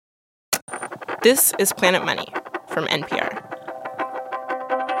This is Planet Money from NPR.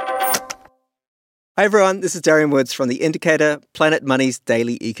 Hi everyone, this is Darian Woods from The Indicator, Planet Money's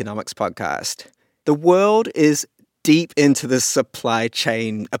daily economics podcast. The world is deep into this supply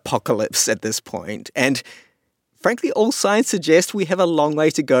chain apocalypse at this point, and frankly, all signs suggest we have a long way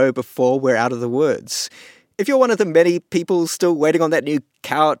to go before we're out of the woods. If you're one of the many people still waiting on that new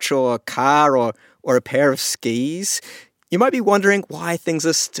couch or car or a pair of skis, you might be wondering why things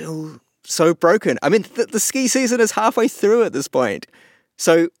are still so broken. I mean, the ski season is halfway through at this point.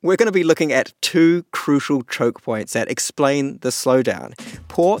 So we're going to be looking at two crucial choke points that explain the slowdown: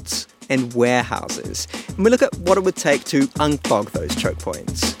 ports and warehouses. And we look at what it would take to unclog those choke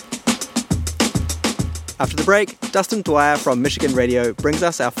points. After the break, Dustin Dwyer from Michigan Radio brings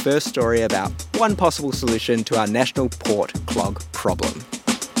us our first story about one possible solution to our national port clog problem.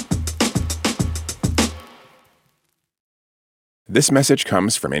 This message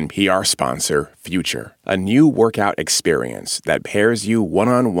comes from NPR sponsor Future, a new workout experience that pairs you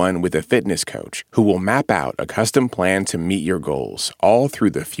one-on-one with a fitness coach who will map out a custom plan to meet your goals, all through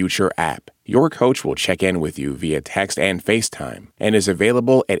the Future app. Your coach will check in with you via text and FaceTime and is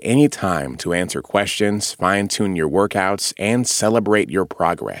available at any time to answer questions, fine-tune your workouts, and celebrate your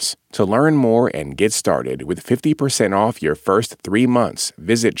progress. To learn more and get started with 50% off your first 3 months,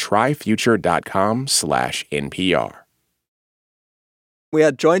 visit tryfuture.com/NPR. We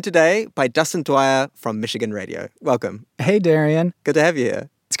are joined today by Dustin Dwyer from Michigan Radio. Welcome. Hey, Darian. Good to have you here.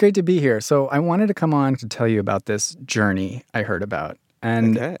 It's great to be here. So I wanted to come on to tell you about this journey I heard about.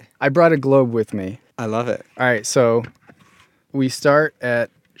 And I brought a globe with me. I love it. All right, so we start at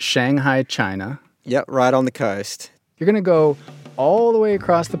Shanghai, China. Yep, right on the coast. You're going to go all the way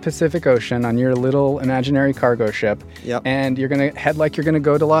across the Pacific Ocean on your little imaginary cargo ship. Yep. And you're going to head like you're going to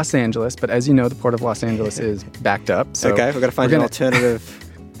go to Los Angeles. But as you know, the port of Los Angeles is backed up. So okay, we've got to find an alternative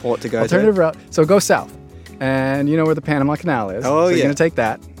port to go to. Alternative route. So go south. And you know where the Panama Canal is. Oh, so you're going to take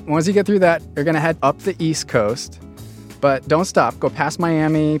that. Once you get through that, you're going to head up the East Coast. But don't stop. Go past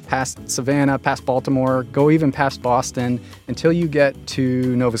Miami, past Savannah, past Baltimore, go even past Boston until you get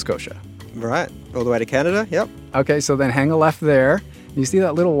to Nova Scotia. Right. All the way to Canada? Yep. Okay, so then hang a left there. You see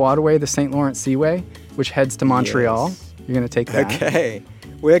that little waterway, the St. Lawrence Seaway, which heads to Montreal? Yes. You're going to take that. Okay.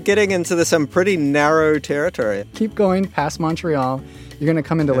 We're getting into some pretty narrow territory. Keep going past Montreal. You're going to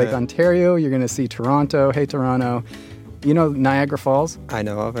come into Lake Ontario. You're going to see Toronto. Hey, Toronto. You know Niagara Falls? I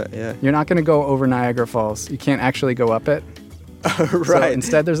know of it, yeah. You're not going to go over Niagara Falls. You can't actually go up it. Oh, right. So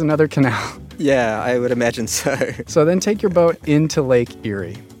instead, there's another canal. Yeah, I would imagine so. So then take your boat into Lake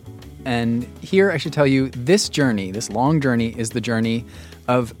Erie. And here I should tell you, this journey, this long journey, is the journey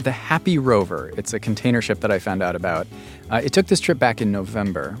of the Happy Rover. It's a container ship that I found out about. It took this trip back in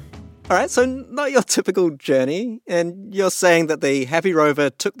November. All right, so not your typical journey. And you're saying that the Happy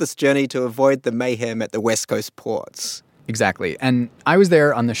Rover took this journey to avoid the mayhem at the West Coast ports. Exactly. And I was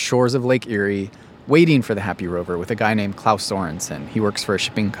there on the shores of Lake Erie waiting for the Happy Rover with a guy named Klaus Sorensen. He works for a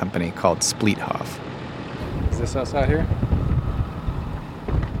shipping company called Spleethoff. Is this us out here?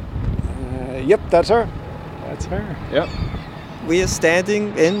 Yep, that's her. That's her. Yep. We are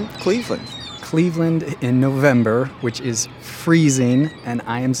standing in Cleveland. Cleveland in November, which is freezing, and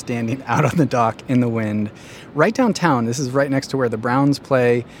I am standing out on the dock in the wind. Right downtown, this is right next to where the Browns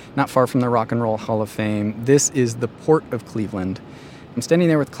play, not far from the Rock and Roll Hall of Fame. This is the Port of Cleveland. I'm standing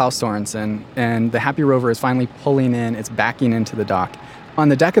there with Klaus Sorensen, and the Happy Rover is finally pulling in. It's backing into the dock. On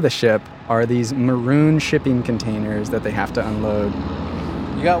the deck of the ship are these maroon shipping containers that they have to unload.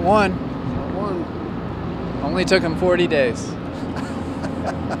 You got one. Only took him 40 days.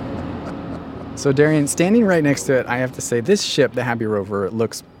 So, Darian, standing right next to it, I have to say, this ship, the Happy Rover,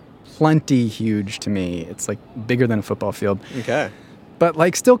 looks plenty huge to me. It's, like, bigger than a football field. Okay. But,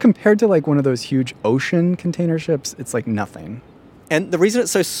 like, still compared to, like, one of those huge ocean container ships, it's, like, nothing. And the reason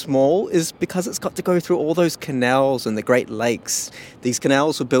it's so small is because it's got to go through all those canals and the Great Lakes. These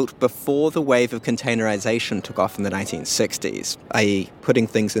canals were built before the wave of containerization took off in the 1960s, i.e. putting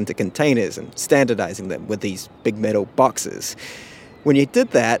things into containers and standardizing them with these big metal boxes. When you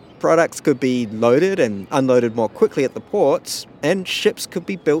did that, products could be loaded and unloaded more quickly at the ports, and ships could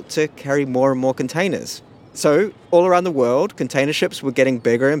be built to carry more and more containers. So, all around the world, container ships were getting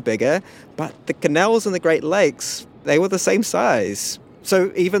bigger and bigger, but the canals in the Great Lakes, they were the same size.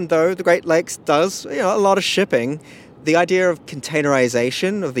 So even though the Great Lakes does, a lot of shipping, the idea of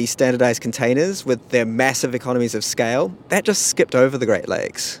containerization of these standardized containers with their massive economies of scale, that just skipped over the Great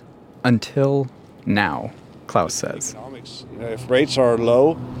Lakes. Until now, Klaus says. Economics. If rates are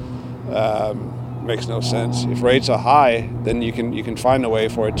low, makes no sense. If rates are high, then you can find a way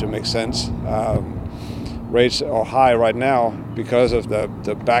for it to make sense. rates are high right now because of the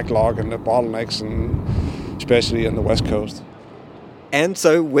backlog and the bottlenecks, and especially in the West Coast. And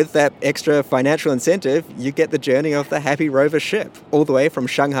so with that extra financial incentive, you get the journey of the Happy Rover ship all the way from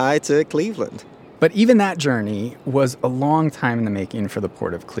Shanghai to Cleveland. But even that journey was a long time in the making for the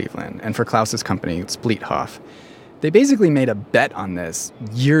Port of Cleveland and for Klaus's company, Spleethoff. They basically made a bet on this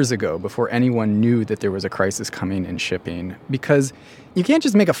years ago before anyone knew that there was a crisis coming in shipping, because you can't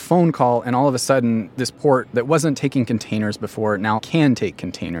just make a phone call and all of a sudden this port that wasn't taking containers before now can take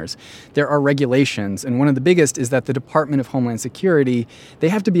containers. There are regulations, and one of the biggest is that the Department of Homeland Security, they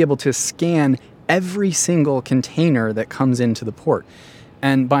have to be able to scan every single container that comes into the port.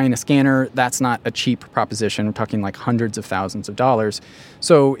 And buying a scanner, that's not a cheap proposition. We're talking like hundreds of thousands of dollars.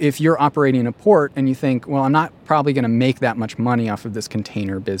 So if you're operating a port and you think, well, I'm not probably going to make that much money off of this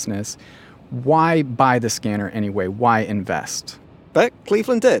container business, why buy the scanner anyway? Why invest? But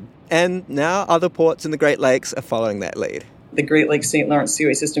Cleveland did. And now other ports in the Great Lakes are following that lead. The Great Lakes St. Lawrence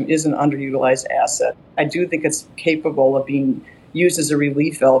Seaway System is an underutilized asset. I do think it's capable of being used as a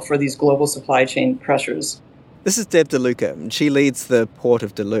relief valve for these global supply chain pressures. This is Deb DeLuca, and she leads the Port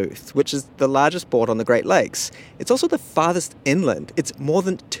of Duluth, which is the largest port on the Great Lakes. It's also the farthest inland. It's more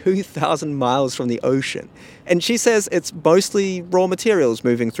than 2,000 miles from the ocean. And she says it's mostly raw materials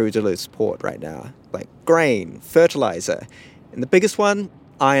moving through Duluth's port right now, like grain, fertilizer, and the biggest one,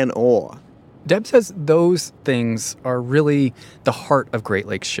 iron ore. Deb says those things are really the heart of Great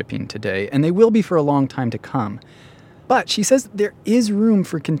Lakes shipping today, and they will be for a long time to come. But she says there is room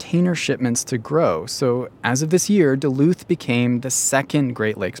for container shipments to grow. So as of this year, Duluth became the second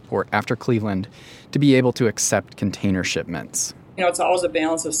Great Lakes port after Cleveland to be able to accept container shipments. You know, it's always a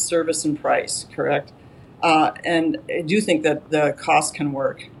balance of service and price, correct? And I do think that the cost can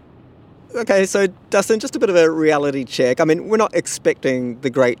work. Okay, so Dustin, just a bit of a reality check. I mean, we're not expecting the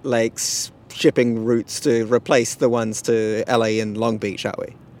Great Lakes shipping routes to replace the ones to LA and Long Beach, are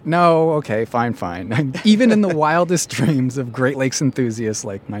we? No, okay, fine. Even in the wildest dreams of Great Lakes enthusiasts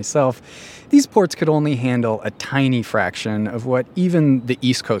like myself, these ports could only handle a tiny fraction of what even the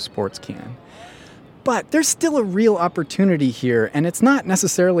East Coast ports can. But there's still a real opportunity here, and it's not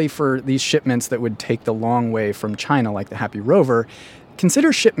necessarily for these shipments that would take the long way from China like the Happy Rover.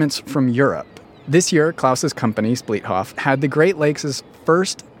 Consider shipments from Europe. This year, Klaus's company, Spleethoff, had the Great Lakes'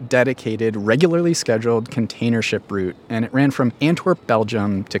 first dedicated, regularly scheduled container ship route, and it ran from Antwerp,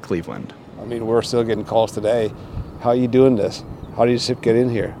 Belgium to Cleveland. I mean, we're still getting calls today. How are you doing this? How do you ship get in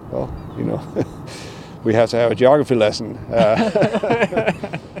here? Well, you know, we have to have a geography lesson.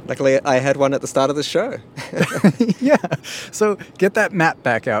 Luckily, I had one at the start of the show. Yeah, so get that map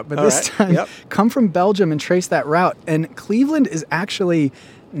back out. But this time, come from Belgium and trace that route. And Cleveland is actually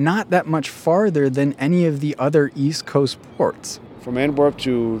not that much farther than any of the other East Coast ports. From Antwerp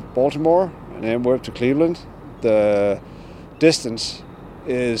to Baltimore and Antwerp to Cleveland, the distance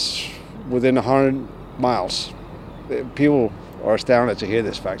is within 100 miles. People are astounded to hear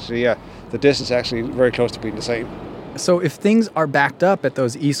this fact. So yeah, the distance is actually very close to being the same. So if things are backed up at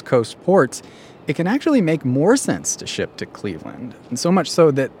those East Coast ports, it can actually make more sense to ship to Cleveland. And so much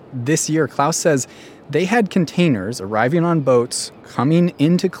so that this year, Klaus says they had containers arriving on boats coming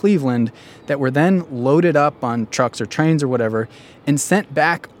into Cleveland that were then loaded up on trucks or trains or whatever and sent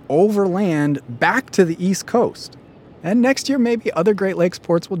back overland back to the East Coast. And next year, maybe other Great Lakes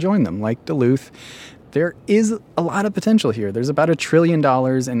ports will join them, like Duluth. There is a lot of potential here. There's about $1 trillion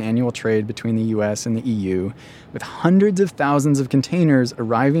in annual trade between the U.S. and the EU, with hundreds of thousands of containers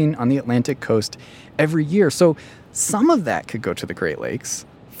arriving on the Atlantic coast every year. So some of that could go to the Great Lakes.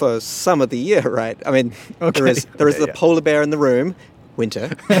 For some of the year, right? I mean, there is the polar bear in the room,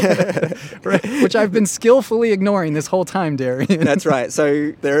 winter. Right, which I've been skillfully ignoring this whole time, Darian. That's right.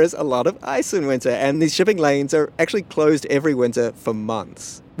 So there is a lot of ice in winter, and these shipping lanes are actually closed every winter for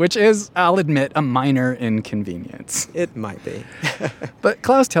months. Which is, I'll admit, a minor inconvenience. It might be. But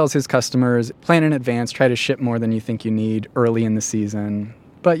Klaus tells his customers, plan in advance, try to ship more than you think you need early in the season.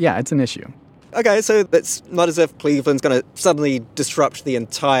 But yeah, it's an issue. Okay, so it's not as if Cleveland's going to suddenly disrupt the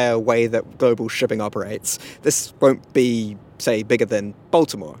entire way that global shipping operates. This won't be, say, bigger than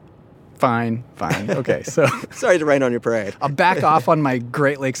Baltimore. Fine. Okay, so... Sorry to rain on your parade. I'll back off on my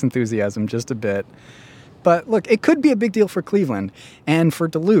Great Lakes enthusiasm just a bit. But look, it could be a big deal for Cleveland and for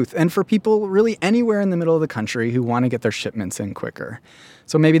Duluth and for people really anywhere in the middle of the country who want to get their shipments in quicker.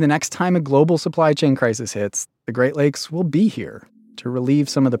 So maybe the next time a global supply chain crisis hits, the Great Lakes will be here to relieve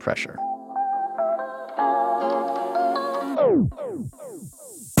some of the pressure.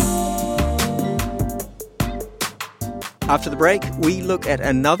 After the break, we look at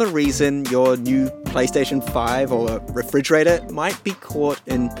another reason your new PlayStation 5 or refrigerator might be caught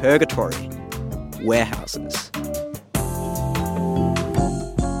in purgatory. warehouses.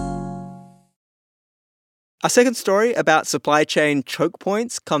 Our second story about supply chain choke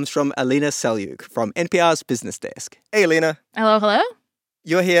points comes from Alina Selyuk from NPR's Business Desk. Hey, Alina. Hello, hello.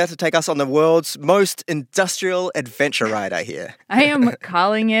 You're here to take us on the world's most industrial adventure ride, I hear. I am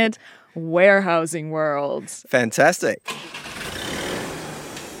calling it Warehousing World. Fantastic.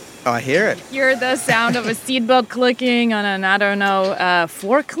 Oh, I hear it. Hear the sound of a seatbelt clicking on an,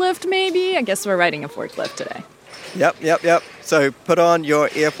 forklift maybe? I guess we're riding a forklift today. Yep. So put on your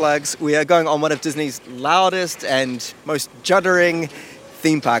earplugs. We are going on one of Disney's loudest and most juddering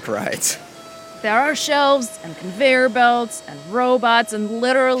theme park rides. There are shelves and conveyor belts and robots and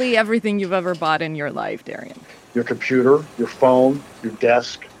literally everything you've ever bought in your life, Darian. Your computer, your phone, your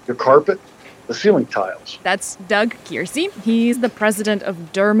desk, your carpet, the ceiling tiles. That's Doug Kiersey. He's the president of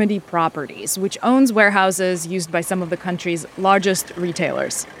Dermody Properties, which owns warehouses used by some of the country's largest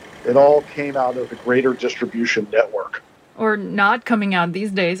retailers. It all came out of the greater distribution network. Or not coming out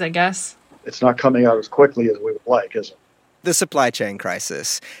these days, I guess. It's not coming out as quickly as we would like, is it? The supply chain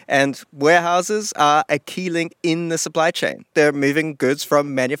crisis. And warehouses are a key link in the supply chain. They're moving goods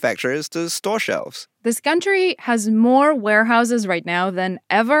from manufacturers to store shelves. This country has more warehouses right now than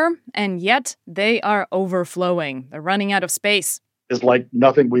ever, and yet they are overflowing. They're running out of space. It's like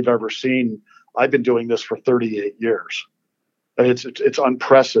nothing we've ever seen. I've been doing this for 38 years. It's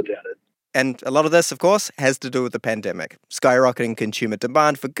unprecedented. And a lot of this, of course, has to do with the pandemic. Skyrocketing consumer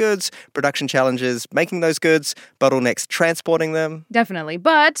demand for goods, production challenges making those goods, bottlenecks transporting them. Definitely.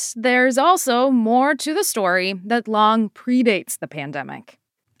 But there's also more to the story that long predates the pandemic.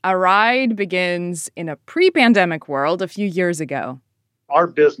 Our ride begins in a pre-pandemic world a few years ago. Our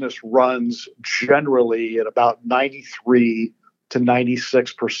business runs generally at about 93 to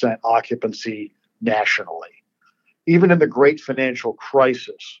 96% occupancy nationally. Even in the great financial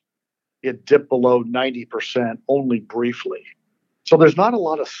crisis, it dipped below 90% only briefly. So there's not a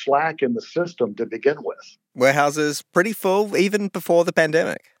lot of slack in the system to begin with. Warehouses pretty full even before the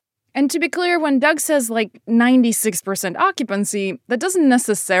pandemic. And to be clear, when Doug says 96% occupancy, that doesn't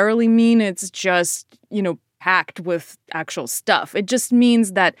necessarily mean it's just, packed with actual stuff. It just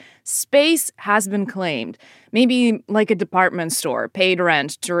means that space has been claimed. Maybe like a department store paid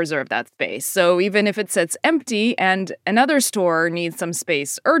rent to reserve that space. So even if it sits empty and another store needs some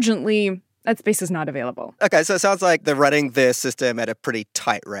space urgently, that space is not available. Okay, so it sounds like they're running their system at a pretty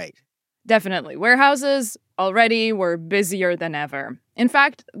tight rate. Definitely. Warehouses already were busier than ever. In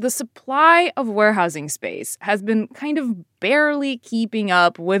fact, the supply of warehousing space has been kind of barely keeping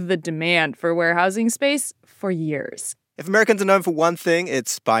up with the demand for warehousing space for years. If Americans are known for one thing,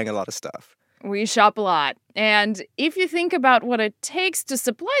 it's buying a lot of stuff. We shop a lot. And if you think about what it takes to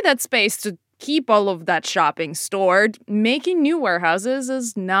supply that space to keep all of that shopping stored, making new warehouses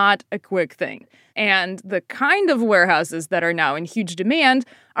is not a quick thing. And the kind of warehouses that are now in huge demand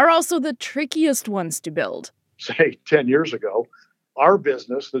are also the trickiest ones to build. Say 10 years ago, our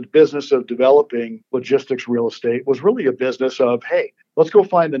business, the business of developing logistics real estate, was really a business of, hey, let's go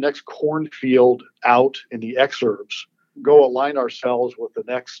find the next cornfield out in the exurbs, go align ourselves with the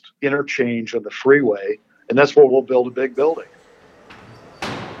next interchange on the freeway, and that's where we'll build a big building.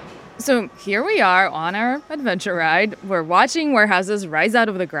 So here we are on our adventure ride. We're watching warehouses rise out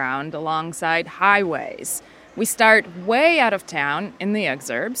of the ground alongside highways. We start way out of town in the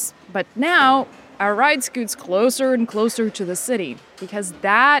exurbs, but now our ride scoots closer and closer to the city because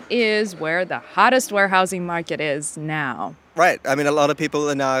that is where the hottest warehousing market is now. Right. I mean, a lot of people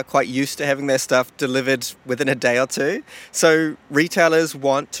are now quite used to having their stuff delivered within a day or two. So retailers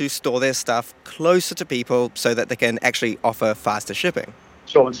want to store their stuff closer to people so that they can actually offer faster shipping.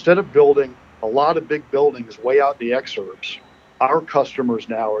 So instead of building a lot of big buildings way out in the exurbs, our customers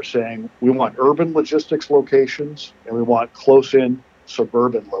now are saying we want urban logistics locations and we want close-in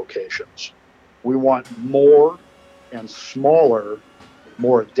suburban locations. We want more and smaller,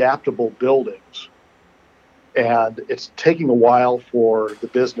 more adaptable buildings. And it's taking a while for the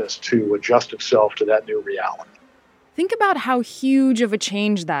business to adjust itself to that new reality. Think about how huge of a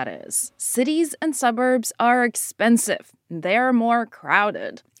change that is. Cities and suburbs are expensive. They're more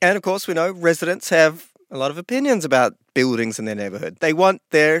crowded. And of course, we know residents have a lot of opinions about buildings in their neighborhood. They want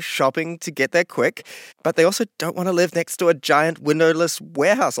their shopping to get there quick, but they also don't want to live next to a giant windowless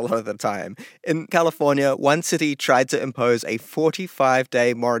warehouse a lot of the time. In California, one city tried to impose a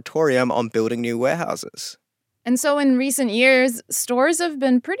 45-day moratorium on building new warehouses. And so in recent years, stores have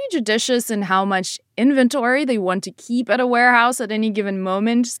been pretty judicious in how much inventory they want to keep at a warehouse at any given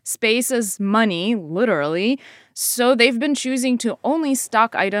moment. Space is money, literally. So they've been choosing to only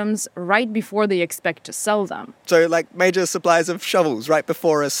stock items right before they expect to sell them. So like major supplies of shovels right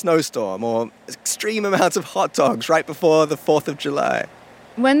before a snowstorm, or extreme amounts of hot dogs right before the 4th of July.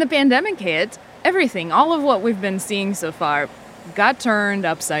 When the pandemic hit, everything, all of what we've been seeing so far, got turned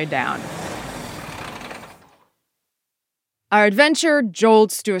upside down. Our adventure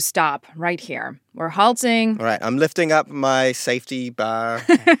jolts to a stop right here. We're halting. All right, I'm lifting up my safety bar.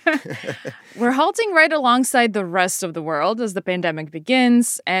 We're halting right alongside the rest of the world as the pandemic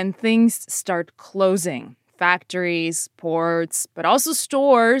begins and things start closing. Factories, ports, but also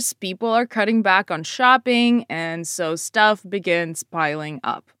stores. People are cutting back on shopping, and so stuff begins piling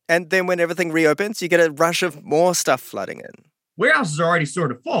up. And then when everything reopens, you get a rush of more stuff flooding in. Warehouses are already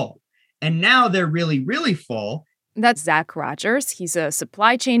sort of full, and now they're really, really full. That's Zach Rogers. He's a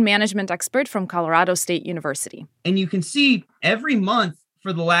supply chain management expert from Colorado State University. And you can see every month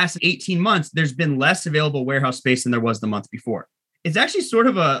for the last 18 months, there's been less available warehouse space than there was the month before. It's actually sort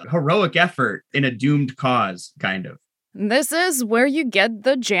of a heroic effort in a doomed cause, kind of. This is where you get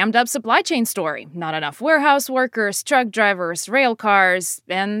the jammed up supply chain story. Not enough warehouse workers, truck drivers, rail cars,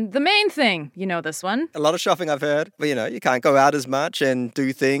 and the main thing, you know this one. A lot of shopping, I've heard. But, you can't go out as much and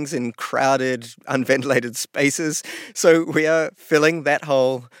do things in crowded, unventilated spaces. So we are filling that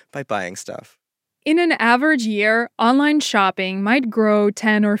hole by buying stuff. In an average year, online shopping might grow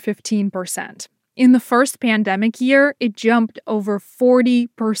 10 or 15%. In the first pandemic year, it jumped over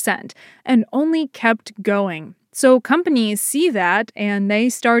 40% and only kept going. So companies see that and they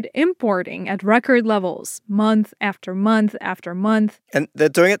start importing at record levels, month after month after month. And they're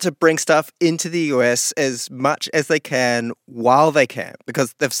doing it to bring stuff into the US as much as they can while they can,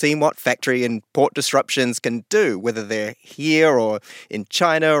 because they've seen what factory and port disruptions can do, whether they're here or in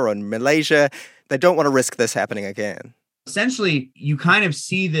China or in Malaysia. They don't want to risk this happening again. Essentially, you kind of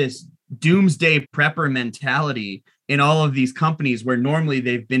see this doomsday prepper mentality in all of these companies where normally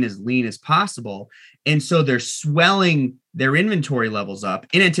they've been as lean as possible. And so they're swelling their inventory levels up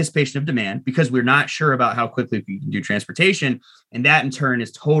in anticipation of demand because we're not sure about how quickly we can do transportation. And that in turn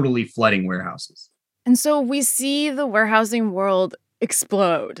is totally flooding warehouses. And so we see the warehousing world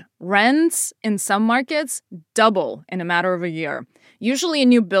explode. Rents in some markets double in a matter of a year. Usually a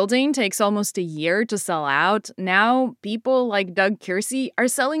new building takes almost a year to sell out. Now, people like Doug Kiersey are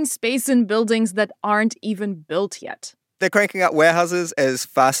selling space in buildings that aren't even built yet. They're cranking out warehouses as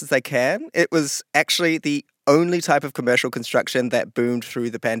fast as they can. It was actually the only type of commercial construction that boomed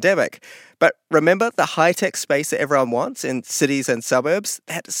through the pandemic. But remember, the high-tech space that everyone wants in cities and suburbs,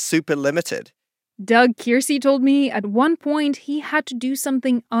 that's super limited. Doug Kiersey told me at one point he had to do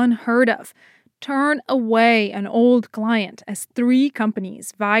something unheard of. Turn away an old client as 3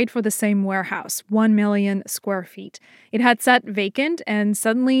 companies vied for the same warehouse, 1 million square feet. It had sat vacant, and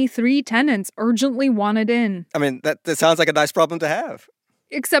suddenly 3 tenants urgently wanted in. I mean, that sounds like a nice problem to have.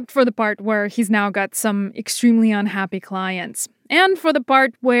 Except for the part where he's now got some extremely unhappy clients. And for the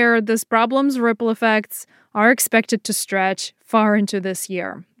part where this problem's ripple effects are expected to stretch far into this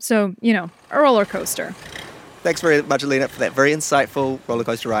year. So, a roller coaster. Thanks very much, Alina, for that very insightful roller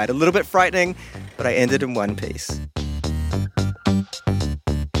coaster ride. A little bit frightening, but I ended in one piece.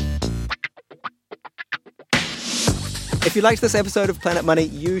 If you liked this episode of Planet Money,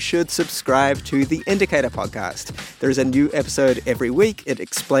 you should subscribe to the Indicator podcast. There is a new episode every week. It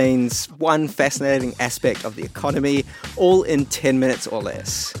explains one fascinating aspect of the economy, all in 10 minutes or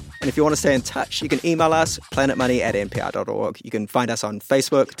less. And if you want to stay in touch, you can email us, planetmoney@npr.org. You can find us on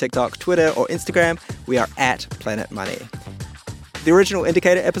Facebook, TikTok, Twitter, or Instagram. We are at Planet Money. The original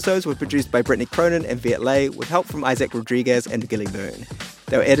Indicator episodes were produced by Brittany Cronin and Viet Le, with help from Isaac Rodriguez and Gilly Moon.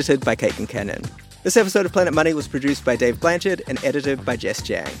 They were edited by Kate Kincannon. This episode of Planet Money was produced by Dave Blanchard and edited by Jess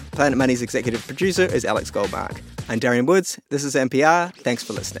Jang. Planet Money's executive producer is Alex Goldmark. I'm Darian Woods. This is NPR. Thanks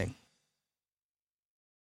for listening.